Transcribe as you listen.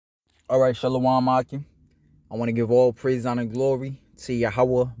All right, Shalom Akim. I want to give all praise, honor, and glory to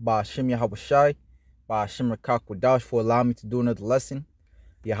Yahweh, Ba'ashem Yahweh Shai, Ba'ashem Rakakwadash for allowing me to do another lesson.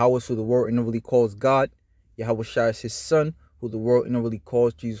 Yahweh is who the world inwardly calls God. Yahweh Shai is his son, who the world inwardly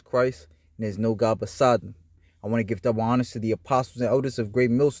calls Jesus Christ, and there's no God beside him. I want to give double honors to the apostles and elders of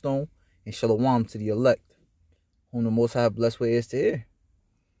Great Millstone, and Shalom to the elect, whom the Most High have blessed with ears to hear.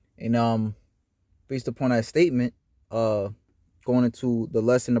 And based upon that statement, going into the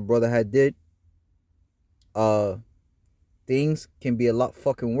lesson the brother had did, things can be a lot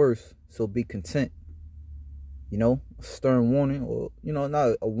fucking worse, so be content. You know, a stern warning, or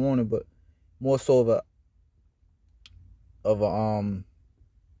not a warning, but more so of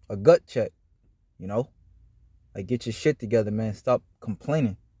a gut check. Like, get your shit together, man. Stop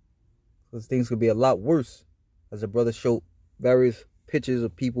complaining, because things could be a lot worse. As the brother showed various pictures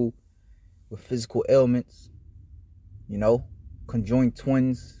of people with physical ailments, conjoined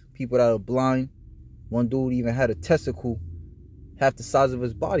twins, people that are blind. One dude even had a testicle half the size of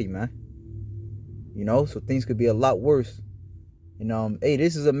his body, man. So things could be a lot worse. And hey,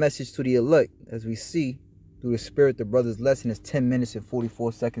 this is a message to the elect. As we see through the spirit, the brother's lesson is 10 minutes and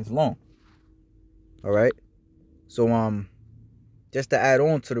 44 seconds long. All right. So just to add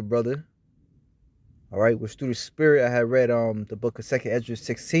on to the brother, all right, which through the spirit I had read the book of 2nd Ezra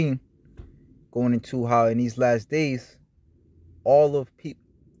 16, going into how in these last days,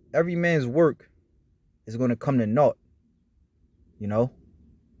 every man's work is going to come to naught. So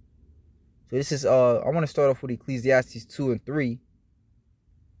this is I want to start off with Ecclesiastes 2 and 3.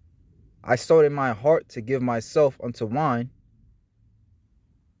 I sought in my heart to give myself unto wine,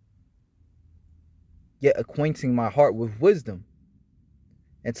 yet acquainting my heart with wisdom,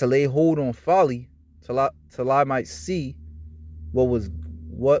 and to lay hold on folly, till I might see what was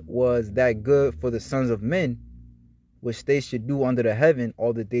that good for the sons of men, which they should do under the heaven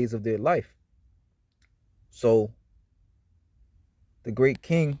all the days of their life. So the great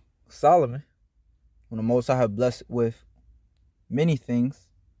King Solomon, whom the Most High have blessed with many things,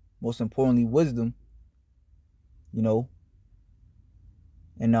 most importantly wisdom, and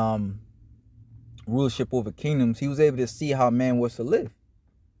rulership over kingdoms, he was able to see how man was to live,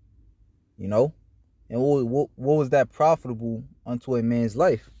 and what was that profitable unto a man's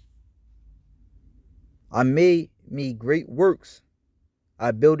life. I made me great works,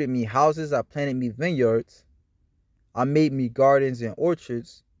 I builded me houses, I planted me vineyards, I made me gardens and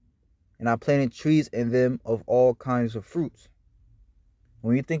orchards, and I planted trees in them of all kinds of fruits.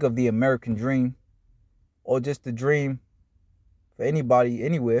 When you think of the American dream, or just the dream for anybody,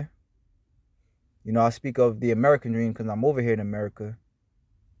 anywhere, I speak of the American dream because I'm over here in America.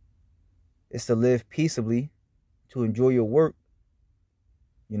 It's to live peaceably, to enjoy your work,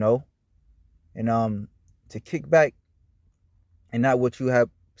 and to kick back and not what you have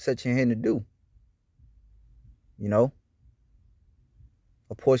set your hand to do.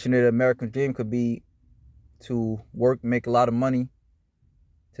 A portion of the American dream could be to work, make a lot of money,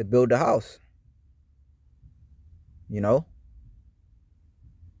 to build a house,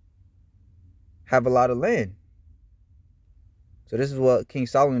 have a lot of land. So this is what King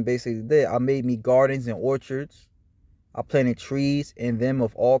Solomon basically did. I made me gardens and orchards. I planted trees in them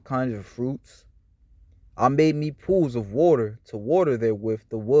of all kinds of fruits. I made me pools of water to water therewith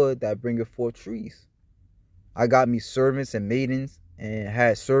the wood that bringeth forth trees. I got me servants and maidens, and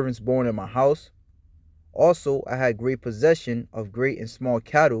had servants born in my house. Also, I had great possession of great and small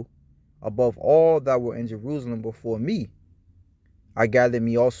cattle, above all that were in Jerusalem before me. I gathered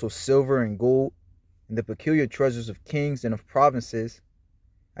me also silver and gold, and the peculiar treasures of kings and of provinces.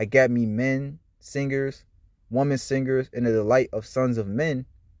 I got me men, singers, women singers, and the delight of sons of men,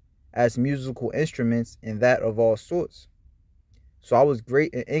 as musical instruments, and that of all sorts. So I was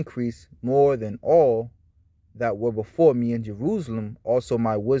great in increase, more than all that were before me in Jerusalem. Also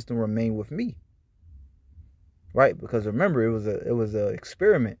my wisdom remained with me. Right? Because remember, it was a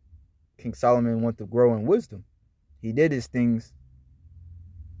experiment. King Solomon wanted to grow in wisdom. He did his things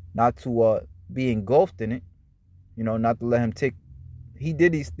not to be engulfed in it, not to let him take. He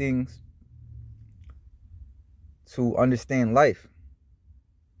did these things to understand life,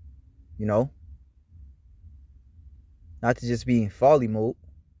 not to just be in folly mode,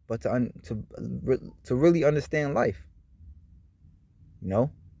 but to really understand life, the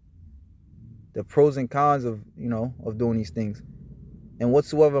pros and cons of doing these things. And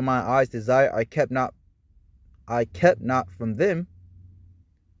whatsoever my eyes desire, I kept not from them.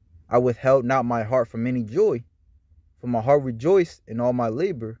 I withheld not my heart from any joy, for my heart rejoiced in all my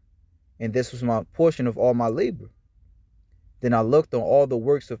labor, and this was my portion of all my labor. Then I looked on all the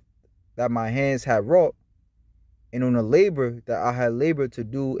works that my hands had wrought, And on the labor that I had labored to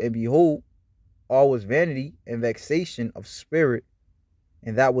do, and behold, all was vanity and vexation of spirit,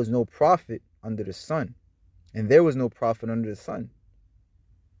 and that was no profit under the sun. And there was no profit under the sun.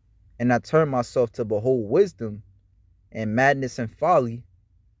 And I turned myself to behold wisdom and madness and folly,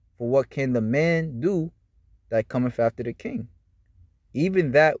 for what can the man do that cometh after the king?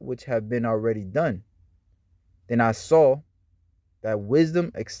 Even that which have been already done. Then I saw that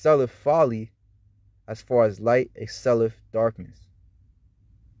wisdom excelleth folly, as far as light excelleth darkness.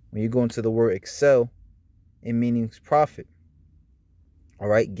 When you go into the word excel, it means profit. All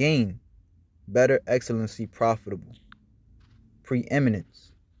right, gain, better, excellency, profitable,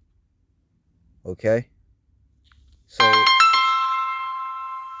 preeminence. Okay, so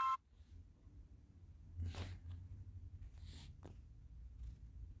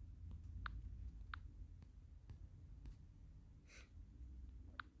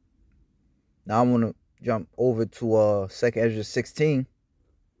now I want to jump over to 2nd Ezra 16.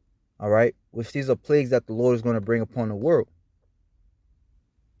 All right, which these are plagues that the Lord is going to bring upon the world.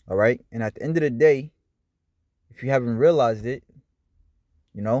 All right, and at the end of the day, if you haven't realized it,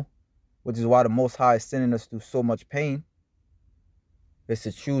 you know, which is why the Most High is sending us through so much pain, is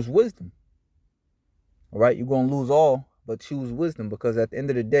to choose wisdom. All right, you're going to lose all, but choose wisdom, because at the end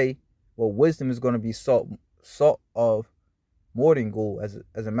of the day, well, wisdom is going to be salt of more than gold.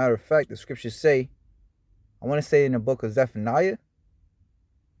 As a matter of fact, the scriptures say, I want to say in the book of Zephaniah,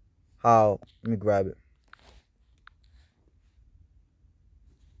 let me grab it.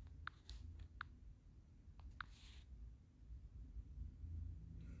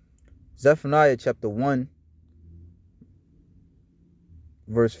 Zephaniah chapter 1,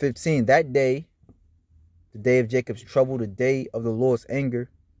 verse 15. That day, the day of Jacob's trouble, the day of the Lord's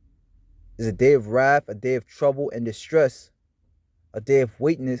anger, is a day of wrath, a day of trouble and distress, a day of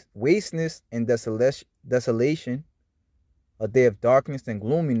wasteness and desolation, a day of darkness and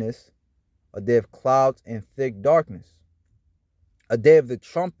gloominess, a day of clouds and thick darkness, a day of the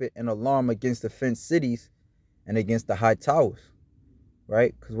trumpet and alarm against the fenced cities and against the high towers.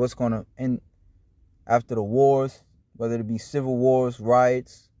 Right? Because what's going to end after the wars, whether it be civil wars,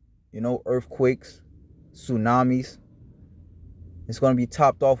 riots, earthquakes, tsunamis, it's going to be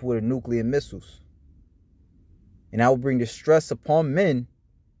topped off with nuclear missiles. And I will bring distress upon men,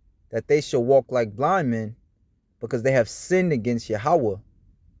 that they shall walk like blind men, because they have sinned against Yahweh,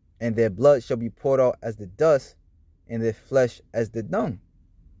 and their blood shall be poured out as the dust, and their flesh as the dung.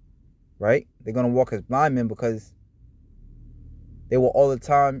 Right? They're going to walk as blind men because they were all the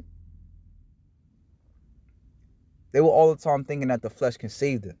time thinking that the flesh can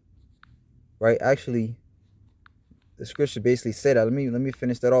save them. Right? Actually, the scripture basically said that. Let me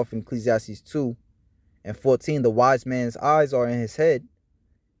finish that off in Ecclesiastes 2 and 14. The wise man's eyes are in his head,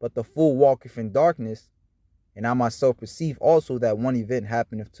 but the fool walketh in darkness. And I myself perceive also that one event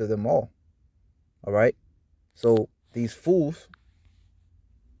happeneth to them all. All right? So these fools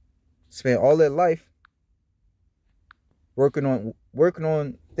spent all their life working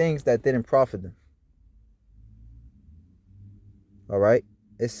on things that didn't profit them. All right?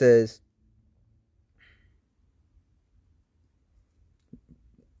 It says,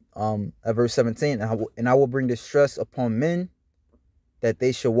 at verse 17, and I will bring distress upon men, that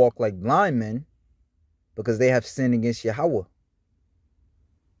they shall walk like blind men, because they have sinned against Yahweh.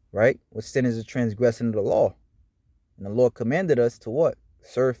 Right? What sin is a transgression of the law. And the Lord commanded us to what?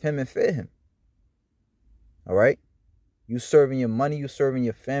 Serve him and fear him. All right? You serving your money, you serving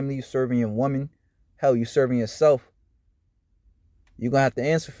your family, you serving your woman, hell, you serving yourself. You're going to have to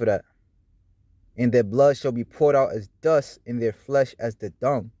answer for that. And their blood shall be poured out as dust, and their flesh as the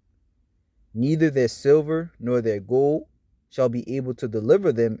dung. Neither their silver nor their gold shall be able to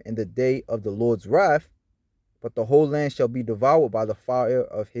deliver them in the day of the Lord's wrath, but the whole land shall be devoured by the fire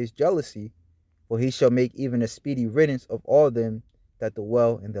of his jealousy, for he shall make even a speedy riddance of all them that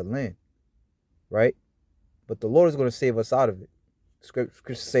dwell in the land. Right? But the Lord is going to save us out of it.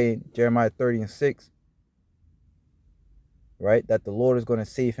 Scripture saying, Jeremiah 30 and 6, right, that the Lord is going to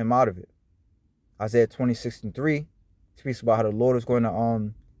save him out of it. Isaiah 26 and 3 speaks about how the Lord is going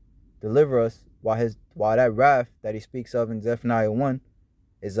to deliver us, while that wrath that he speaks of in Zephaniah 1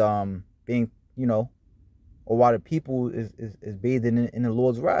 is being, or while the people is bathing in the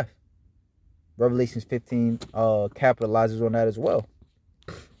Lord's wrath. Revelations 15 capitalizes on that as well.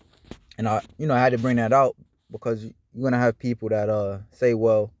 And I had to bring that out, because you're going to have people that say,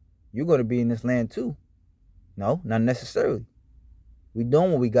 well, you're going to be in this land too. No, not necessarily. We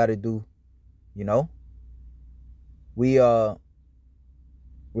doing what we got to do, We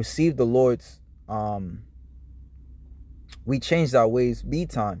received the Lord's, we changed our ways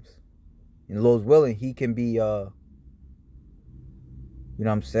times. And the Lord's willing, he can be You know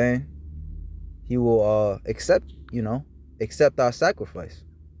what I'm saying? He will accept, accept our sacrifice.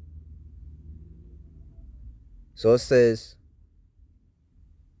 So it says,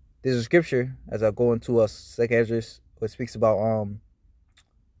 there's a scripture as I go into a second Ezra, it speaks about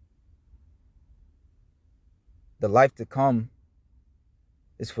the life to come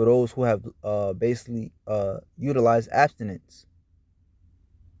is for those who have basically utilized abstinence.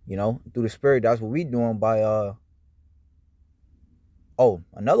 Through the Spirit. That's what we doing by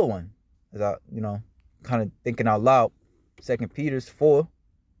another one. As I, kind of thinking out loud. 2 Peter 4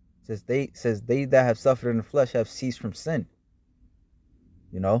 says they that have suffered in the flesh have ceased from sin.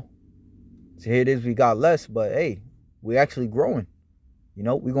 So here it is, we got less, but hey, we're actually growing.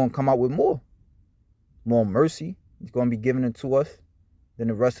 We're gonna come out with more mercy. It's gonna be given unto us than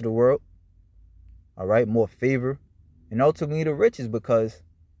the rest of the world. All right, more favor, and ultimately the riches, because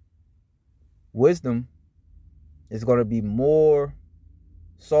wisdom is gonna be more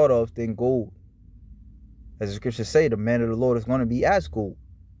sought of than gold. As the scriptures say, the man of the Lord is gonna be as gold.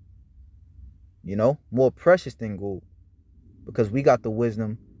 More precious than gold, because we got the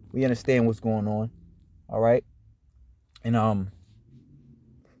wisdom. We understand what's going on. All right, and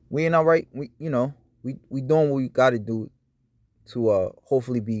we ain't all right. We doing what we got to do to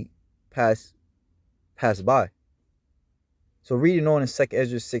hopefully be passed by. So reading on in 2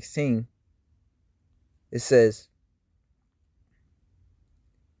 Ezra 16, it says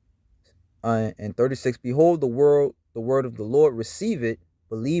in 36, behold, the word of the Lord, receive it,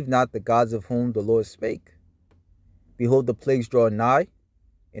 believe not the gods of whom the Lord spake. Behold, the plagues draw nigh,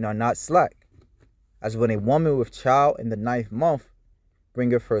 and are not slack, as when a woman with child in the 9th month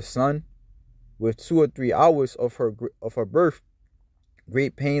bringeth her son, with 2 or 3 hours of her birth,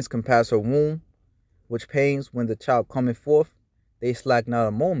 great pains compass her womb, which pains when the child cometh forth, they slack not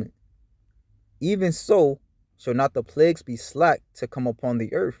a moment. Even so shall not the plagues be slack to come upon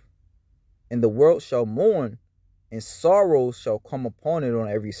the earth, and the world shall mourn, and sorrows shall come upon it on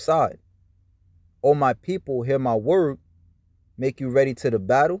every side. O my people, hear my word, make you ready to the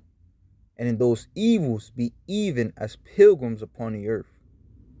battle, and in those evils be even as pilgrims upon the earth.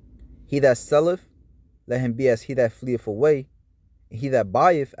 He that selleth, let him be as he that fleeth away, and he that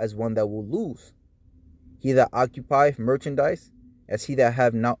buyeth as one that will lose. He that occupieth merchandise, as he that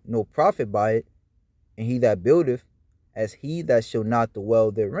have no profit by it, and he that buildeth, as he that shall not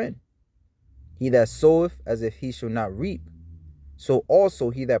dwell therein. He that soweth, as if he shall not reap, so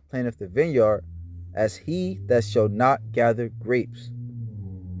also he that planteth the vineyard, as he that shall not gather grapes.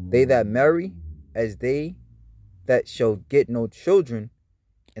 They that marry, as they that shall get no children,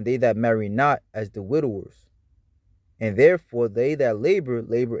 and they that marry not, as the widowers. And therefore they that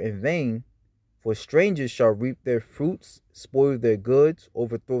labor in vain, for strangers shall reap their fruits, spoil their goods,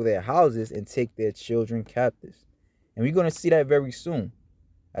 overthrow their houses, and take their children captives. And we're going to see that very soon.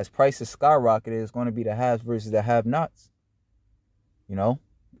 As prices skyrocket, it's going to be the haves versus the have-nots.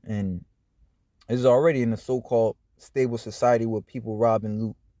 And this is already in a so-called stable society where people rob and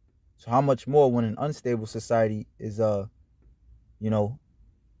loot. So how much more when an unstable society is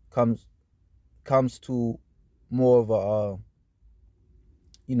comes to more of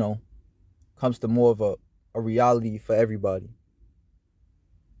a reality for everybody.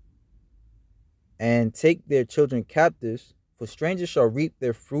 And take their children captives, for strangers shall reap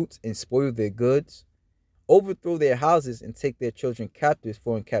their fruits and spoil their goods, overthrow their houses and take their children captives,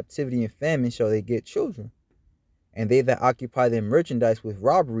 for in captivity and famine shall they get children. And they that occupy their merchandise with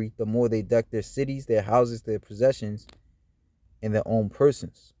robbery, the more they deck their cities, their houses, their possessions, and their own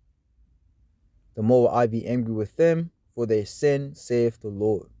persons, the more will I be angry with them for their sin, saith the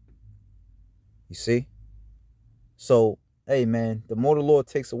Lord. You see? So, hey man, the more the Lord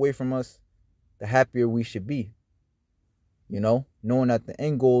takes away from us, the happier we should be. Knowing that the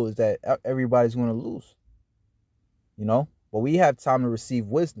end goal is that everybody's going to lose. But we have time to receive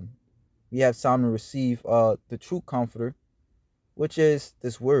wisdom. We have time to receive the true comforter, which is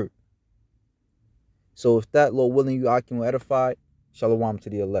this word. So if that, Lord willing, you are edified, shalom to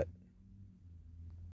the elect.